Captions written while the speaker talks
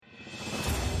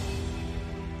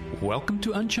Welcome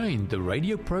to Unchained, the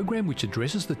radio program which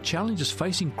addresses the challenges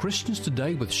facing Christians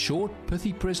today with short,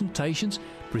 pithy presentations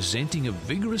presenting a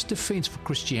vigorous defense for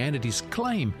Christianity's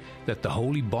claim that the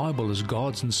Holy Bible is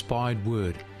God's inspired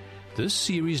word. This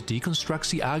series deconstructs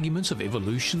the arguments of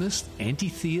evolutionists,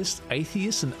 anti-theists,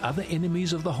 atheists, and other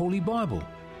enemies of the Holy Bible.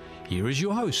 Here is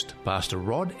your host, Pastor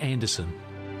Rod Anderson.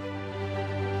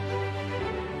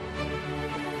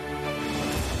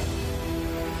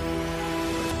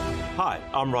 Hi,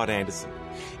 I'm Rod Anderson.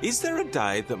 Is there a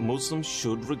day that Muslims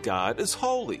should regard as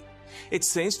holy? It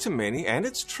seems to many, and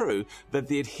it's true, that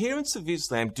the adherents of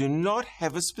Islam do not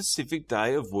have a specific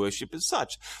day of worship as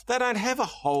such. They don't have a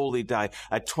holy day,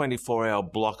 a 24-hour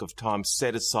block of time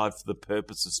set aside for the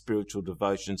purpose of spiritual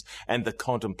devotions and the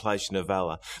contemplation of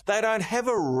Allah. They don't have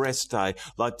a rest day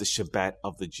like the Shabbat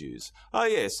of the Jews. Oh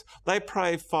yes, they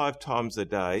pray 5 times a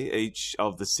day, each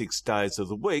of the 6 days of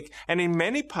the week, and in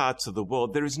many parts of the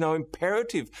world there is no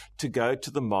imperative to go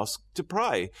to the mosque to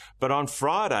pray. But on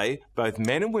Friday, both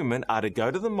men and women are to go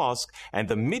to the mosque, and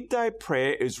the midday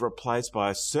prayer is replaced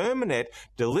by a sermonette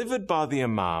delivered by the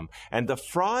Imam, and the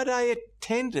Friday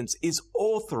attendance is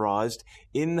authorized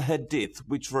in the Hadith,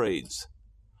 which reads,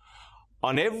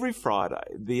 "On every Friday,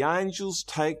 the angels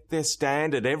take their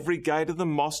stand at every gate of the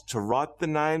mosque to write the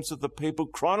names of the people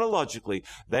chronologically,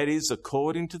 that is,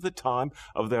 according to the time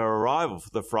of their arrival for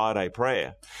the Friday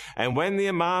prayer. And when the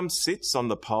Imam sits on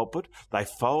the pulpit, they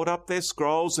fold up their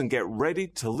scrolls and get ready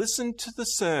to listen to the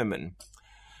sermon."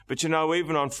 But you know,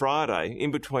 even on Friday,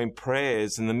 in between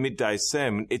prayers and the midday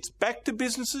sermon, it's back to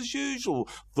business as usual.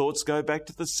 Thoughts go back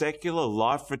to the secular,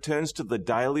 life returns to the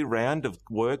daily round of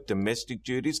work, domestic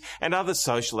duties, and other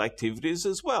social activities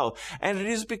as well. And it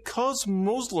is because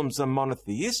Muslims are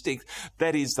monotheistic,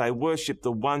 that is, they worship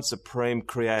the one supreme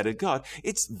creator God,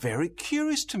 it's very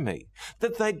curious to me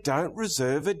that they don't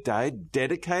reserve a day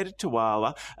dedicated to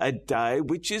Allah, a day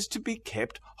which is to be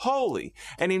kept holy.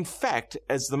 And in fact,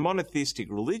 as the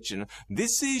monotheistic religion,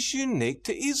 this is unique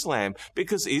to Islam,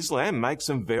 because Islam makes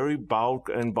some very bold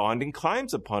and binding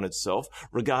claims upon itself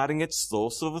regarding its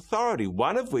source of authority,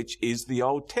 one of which is the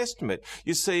Old Testament.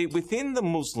 You see, within the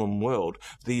Muslim world,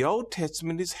 the Old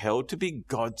Testament is held to be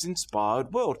God's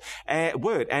inspired word,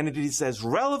 and it is as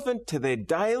relevant to their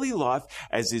daily life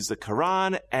as is the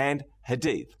Quran and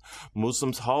Hadith.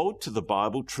 Muslims hold to the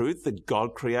Bible truth that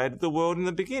God created the world in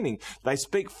the beginning. They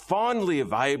speak fondly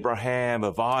of Abraham,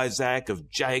 of Isaac, of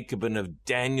Jacob, and of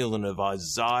Daniel, and of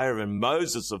Isaiah and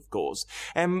Moses, of course.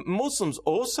 And Muslims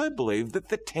also believe that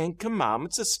the 10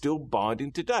 Commandments are still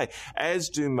binding today, as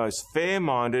do most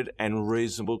fair-minded and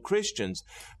reasonable Christians.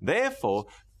 Therefore,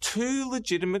 2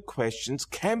 legitimate questions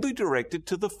can be directed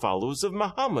to the followers of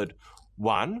Muhammad.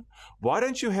 1, why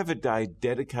don't you have a day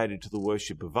dedicated to the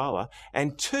worship of Allah?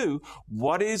 And 2,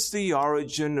 what is the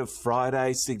origin of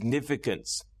Friday's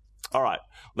significance? All right,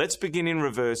 let's begin in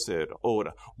reverse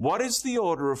order. What is the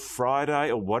order of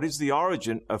Friday, or what is the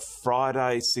origin of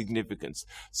Friday's significance?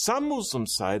 Some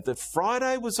Muslims say that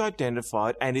Friday was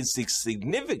identified and is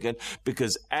significant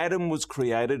because Adam was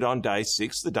created on day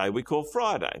 6, the day we call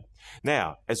Friday.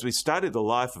 Now, as we study the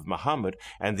life of Muhammad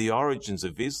and the origins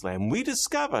of Islam, we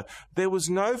discover there was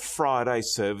no Friday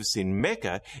service in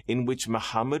Mecca in which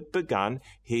Muhammad began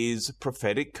his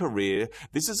prophetic career.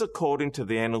 This is according to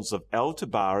the annals of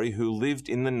Al-Tabari, who lived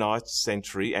in the 9th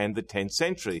century and the 10th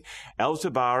century.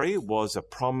 Al-Tabari was a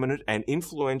prominent and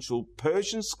influential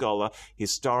Persian scholar,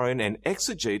 historian, and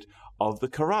exegete of the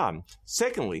Quran.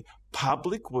 Secondly,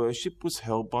 public worship was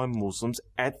held by Muslims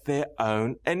at their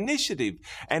own initiative.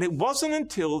 And it wasn't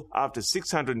until after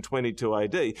 622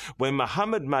 AD, when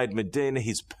Muhammad made Medina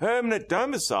his permanent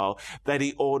domicile, that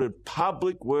he ordered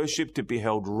public worship to be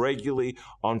held regularly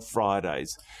on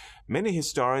Fridays. Many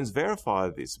historians verify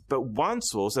this, but one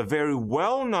source, a very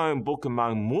well-known book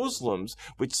among Muslims,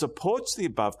 which supports the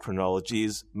above chronology,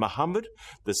 is Muhammad,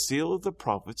 the Seal of the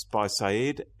Prophets by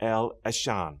Sayyid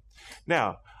al-Ashan.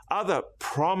 Now, other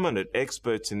prominent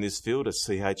experts in this field are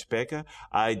C.H. Becker,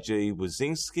 A.G.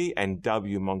 Wawzinski, and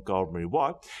W. Montgomery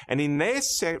White. And in their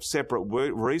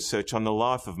separate research on the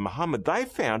life of Muhammad, they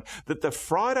found that the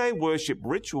Friday worship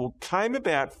ritual came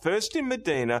about first in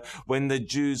Medina, when the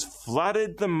Jews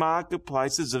flooded the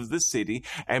marketplaces of the city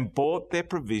and bought their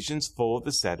provisions for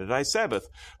the Saturday Sabbath.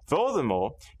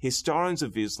 Furthermore, historians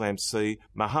of Islam see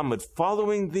Muhammad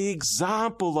following the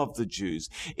example of the Jews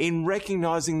in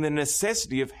recognizing the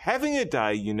necessity of having a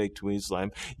day unique to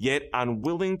Islam, yet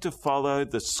unwilling to follow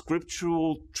the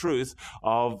scriptural truth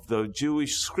of the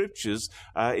Jewish scriptures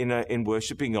in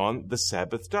worshipping on the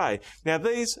Sabbath day. Now,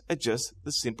 these are just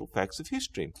the simple facts of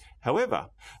history. However,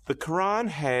 the Quran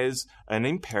has an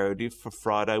imperative for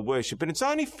Friday worship, and it's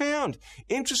only found,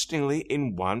 interestingly,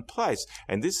 in one place.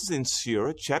 And this is in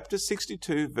Surah chapter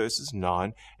 62, verses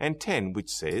 9 and 10,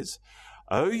 which says,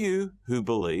 "O you who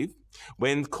believe,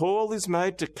 when call is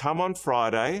made to come on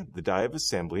Friday, the day of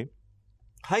assembly,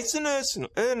 hasten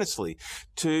earnestly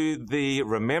to the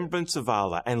remembrance of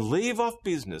Allah and leave off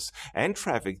business and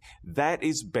traffic. That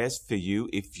is best for you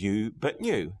if you but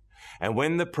knew. And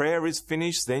when the prayer is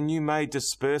finished, then you may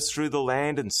disperse through the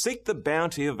land and seek the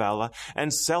bounty of Allah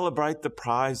and celebrate the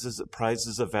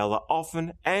praises of Allah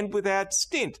often and without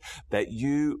stint, that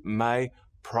you may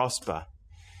prosper."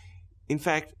 In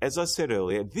fact, as I said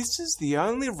earlier, this is the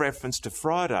only reference to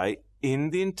Friday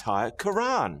in the entire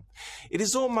Quran. It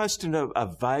is almost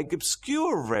a vague,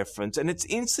 obscure reference, and it's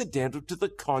incidental to the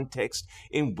context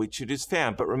in which it is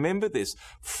found. But remember this,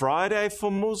 Friday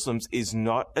for Muslims is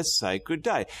not a sacred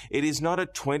day. It is not a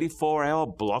 24-hour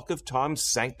block of time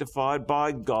sanctified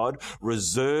by God,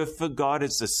 reserved for God,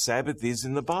 as the Sabbath is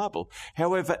in the Bible.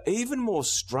 However, even more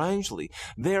strangely,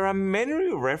 there are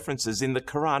many references in the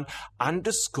Quran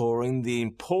underscoring the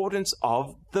importance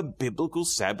of the biblical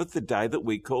Sabbath, the day that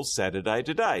we call Saturday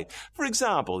today. For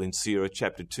example, in Surah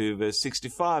chapter 2, verse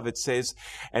 65, it says,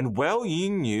 "And well ye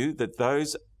knew that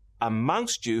those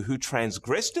amongst you who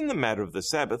transgressed in the matter of the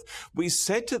Sabbath, we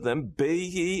said to them, be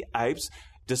ye apes,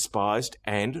 despised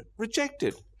and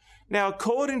rejected." Now,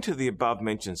 according to the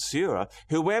above-mentioned surah,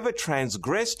 whoever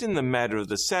transgressed in the matter of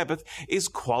the Sabbath is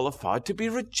qualified to be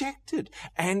rejected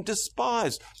and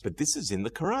despised. But this is in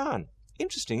the Quran.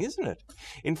 Interesting, isn't it?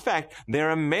 In fact, there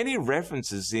are many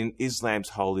references in Islam's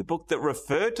holy book that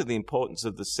refer to the importance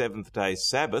of the seventh-day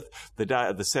Sabbath,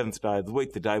 the seventh day of the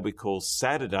week, the day we call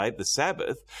Saturday, the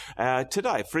Sabbath,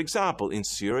 today. For example, in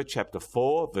Surah chapter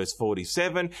 4, verse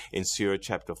 47, in Surah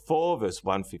chapter 4, verse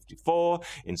 154,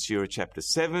 in Surah chapter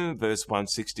 7, verse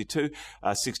 63,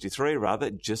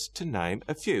 just to name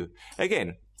a few.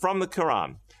 Again, from the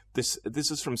Quran. This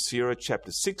is from Surah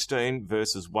chapter 16,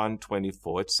 verses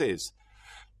 124. It says,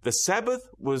 "The Sabbath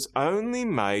was only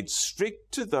made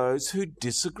strict to those who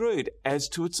disagreed as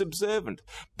to its observance,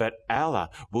 but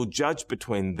Allah will judge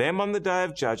between them on the day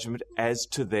of judgment as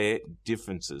to their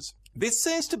differences." This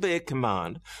seems to be a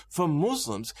command for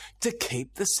Muslims to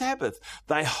keep the Sabbath.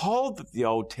 They hold that the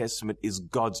Old Testament is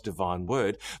God's divine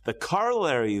word, the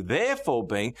corollary therefore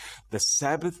being the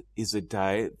Sabbath is a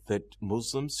day that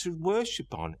Muslims should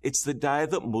worship on. It's the day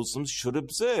that Muslims should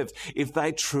observe if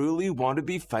they truly want to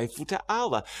be faithful to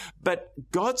Allah. But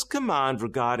God's command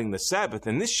regarding the Sabbath,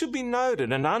 and this should be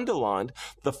noted and underlined,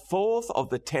 the fourth of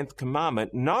the 10th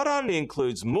commandment not only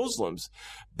includes Muslims,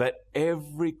 but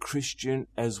every Christian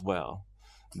as well.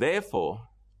 Therefore,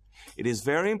 it is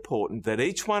very important that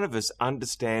each one of us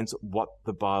understands what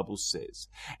the Bible says.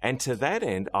 And to that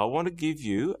end, I want to give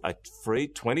you a free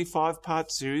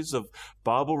 25-part series of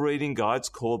Bible reading guides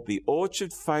called the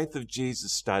Orchard Faith of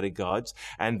Jesus Study Guides.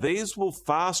 And these will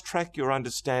fast-track your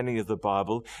understanding of the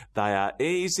Bible. They are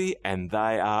easy and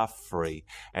they are free.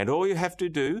 And all you have to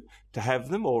do to have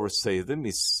them or receive them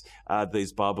is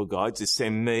these Bible guides is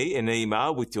send me an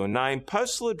email with your name,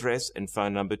 postal address and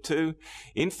phone number to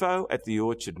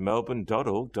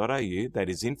info@theorchardmelbourne.org.au. That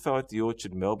is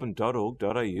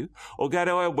info@theorchardmelbourne.org.au. Or go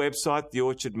to our website,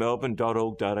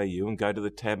 theorchardmelbourne.org.au, and go to the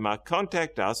tab marked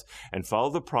Contact Us and follow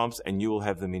the prompts, and you will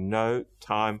have them in no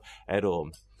time at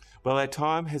all. Well, our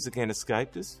time has again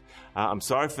escaped us. I'm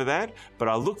sorry for that, but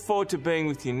I look forward to being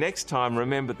with you next time.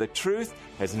 Remember, the truth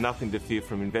has nothing to fear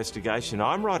from investigation.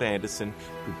 I'm Rod Anderson.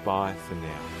 Goodbye for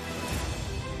now.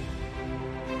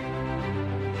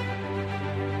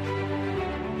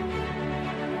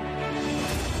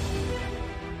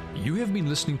 You have been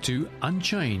listening to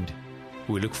Unchained.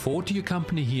 We look forward to your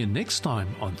company here next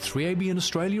time on 3ABN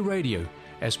Australia Radio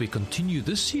as we continue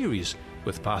this series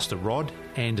with Pastor Rod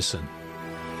Anderson.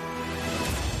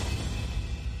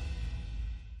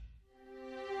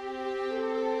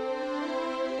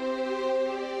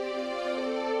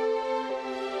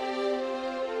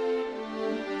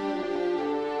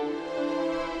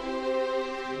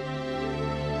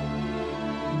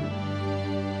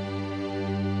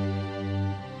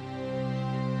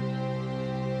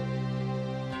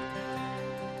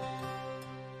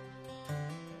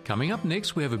 Coming up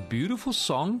next, we have a beautiful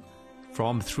song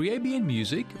from 3ABN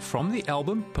Music from the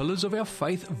album Pillars of Our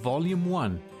Faith Volume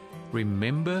 1,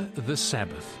 Remember the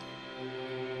Sabbath.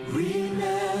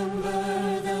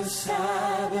 Remember the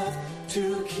Sabbath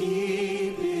to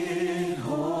keep it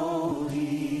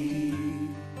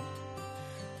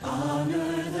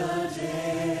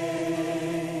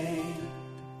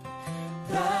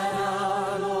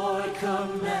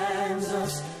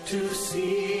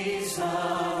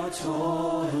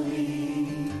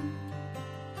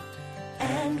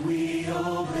and we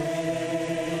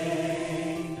obey,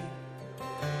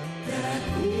 that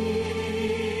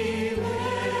we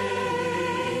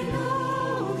may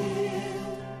know Him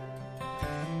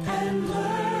and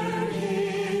learn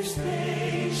His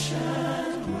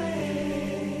patient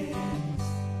ways,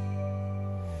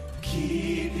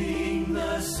 keeping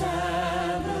the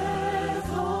Sabbath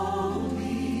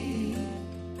holy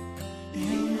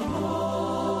in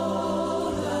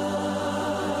all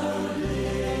our days.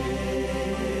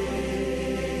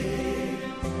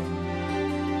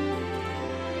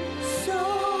 So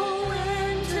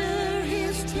enter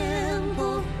His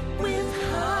temple with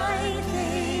high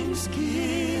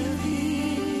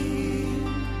thanksgiving.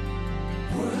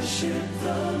 Worship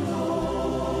the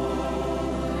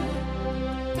Lord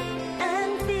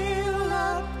and fill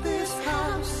up this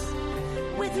house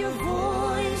with your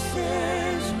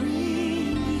voices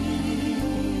ringing.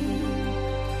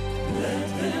 Let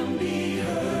them be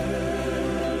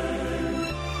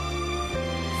heard,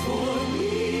 for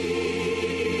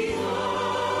we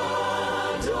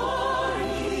adore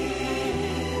Him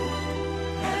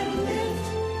and lift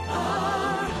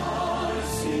our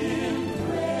hearts in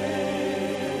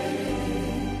praise,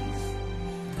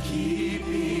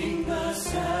 keeping the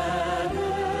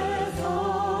Sabbath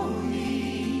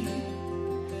holy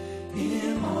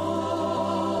in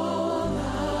all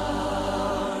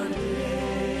our days.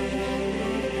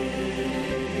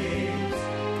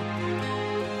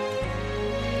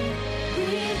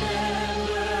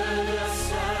 Remember the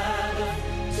Sabbath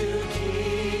to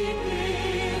keep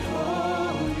it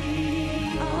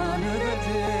holy. Honor the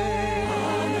day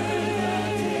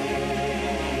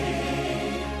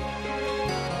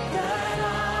that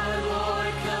our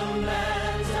Lord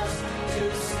commands us to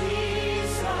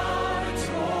cease our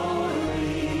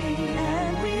toiling,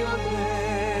 and we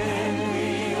obey,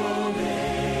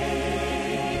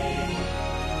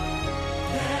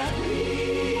 that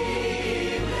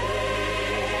we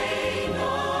may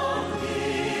know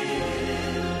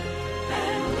Him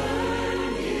and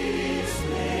learn His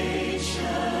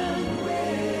patient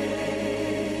ways,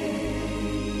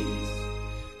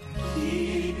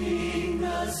 keeping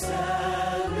the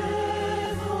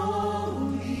Sabbath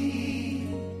holy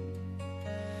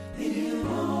in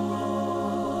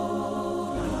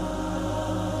all our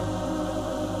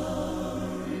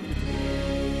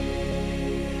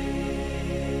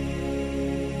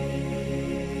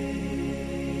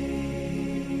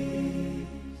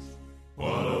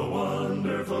What a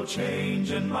wonderful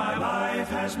change in my life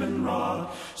has been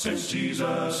wrought since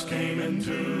Jesus came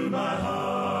into my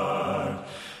heart.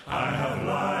 I have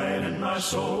light in my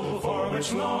soul for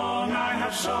which long I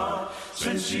have sought.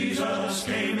 Since Jesus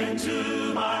came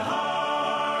into my heart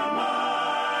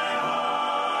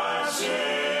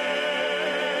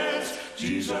since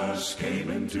Jesus came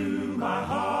into my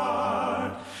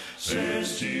heart.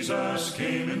 Since Jesus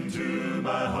came into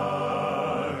my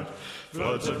heart.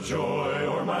 Floods of joy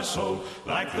o'er my soul,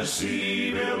 like the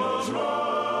sea billows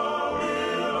roll,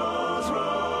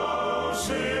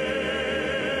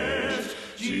 since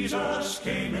Jesus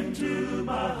came into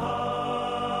my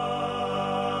heart.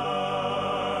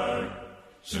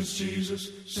 Since Jesus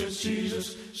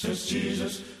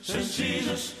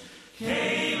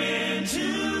came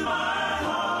into my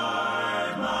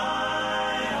heart,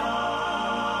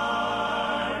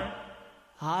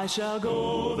 I shall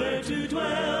go there to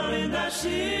dwell in that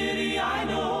city I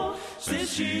know,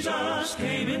 since Jesus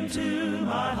came into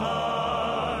my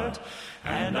heart.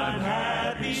 And I'm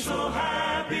happy, so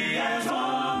happy as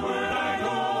onward I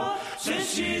go,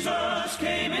 since Jesus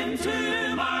came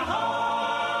into my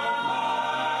heart.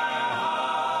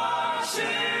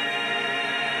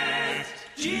 Since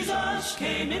Jesus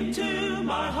came into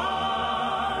my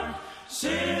heart.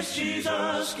 Since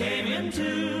Jesus came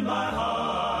into my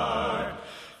heart.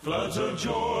 Floods of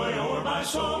joy o'er my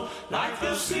soul, like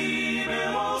the sea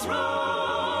billows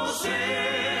roll,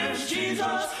 since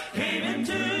Jesus came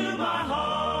into my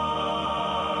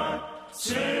heart.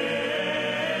 Since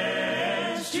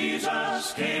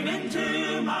Jesus came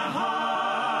into my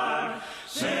heart.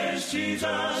 Since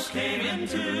Jesus came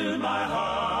into my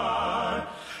heart.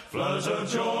 Floods of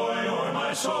joy o'er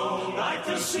my soul, like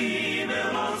the sea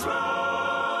billows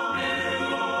roll,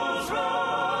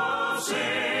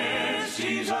 since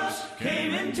Jesus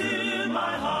came into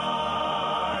my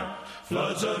heart.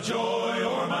 Floods of joy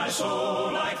o'er my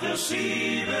soul, like the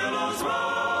sea billows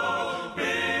roll,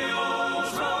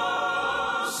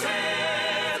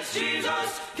 since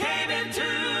Jesus came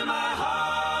into my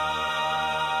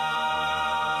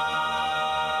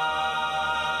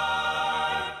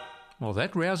heart. Well,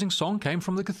 that rousing song came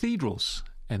from the Cathedrals,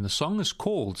 and the song is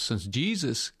called Since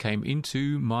Jesus Came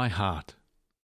Into My Heart.